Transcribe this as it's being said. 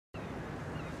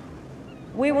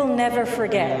We will never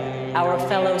forget our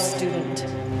fellow student,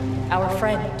 our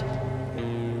friend.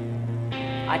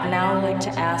 I'd now like to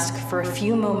ask for a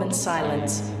few moments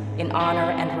silence in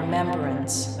honor and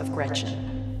remembrance of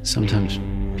Gretchen. Sometimes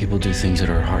people do things that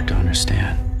are hard to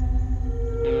understand.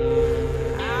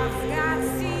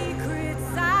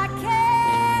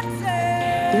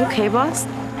 You okay, boss?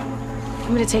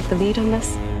 Want me to take the lead on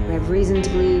this? We have reason to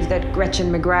believe that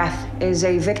Gretchen McGrath is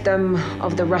a victim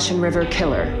of the Russian River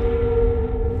killer.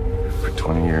 For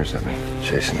 20 years, I've been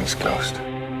chasing this ghost.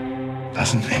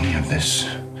 Doesn't any of this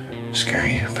scare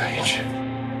you, Paige?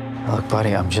 Look,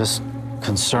 buddy, I'm just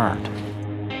concerned.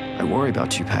 I worry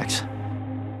about you, Pax.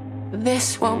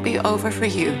 This won't be over for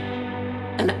you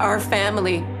and our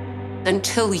family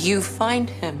until you find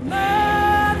him.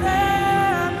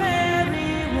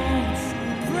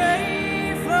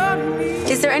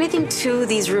 Is there anything to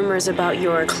these rumors about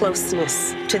your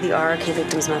closeness to the RRK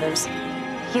victims' mothers?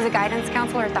 He's a guidance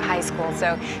counselor at the high school,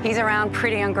 so he's around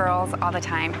pretty young girls all the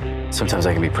time. Sometimes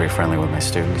I can be pretty friendly with my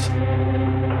students.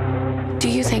 Do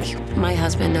you think my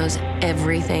husband knows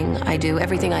everything I do,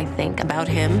 everything I think about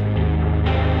him?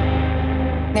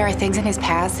 There are things in his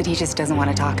past that he just doesn't want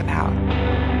to talk about.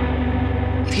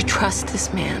 If you trust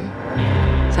this man,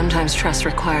 sometimes trust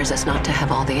requires us not to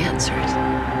have all the answers.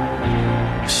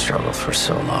 I've struggled for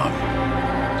so long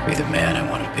to be the man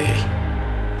I want to be,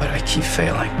 but I keep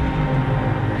failing.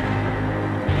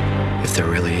 If there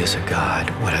really is a God,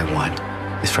 what I want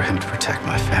is for him to protect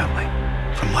my family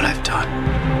from what I've done.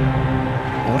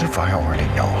 What if I already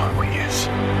know who he is?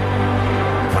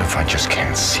 What if I just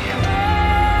can't see it?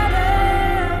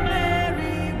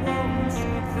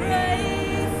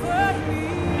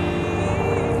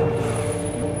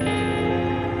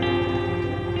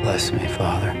 Bless me,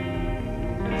 Father,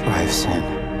 for I have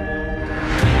sinned.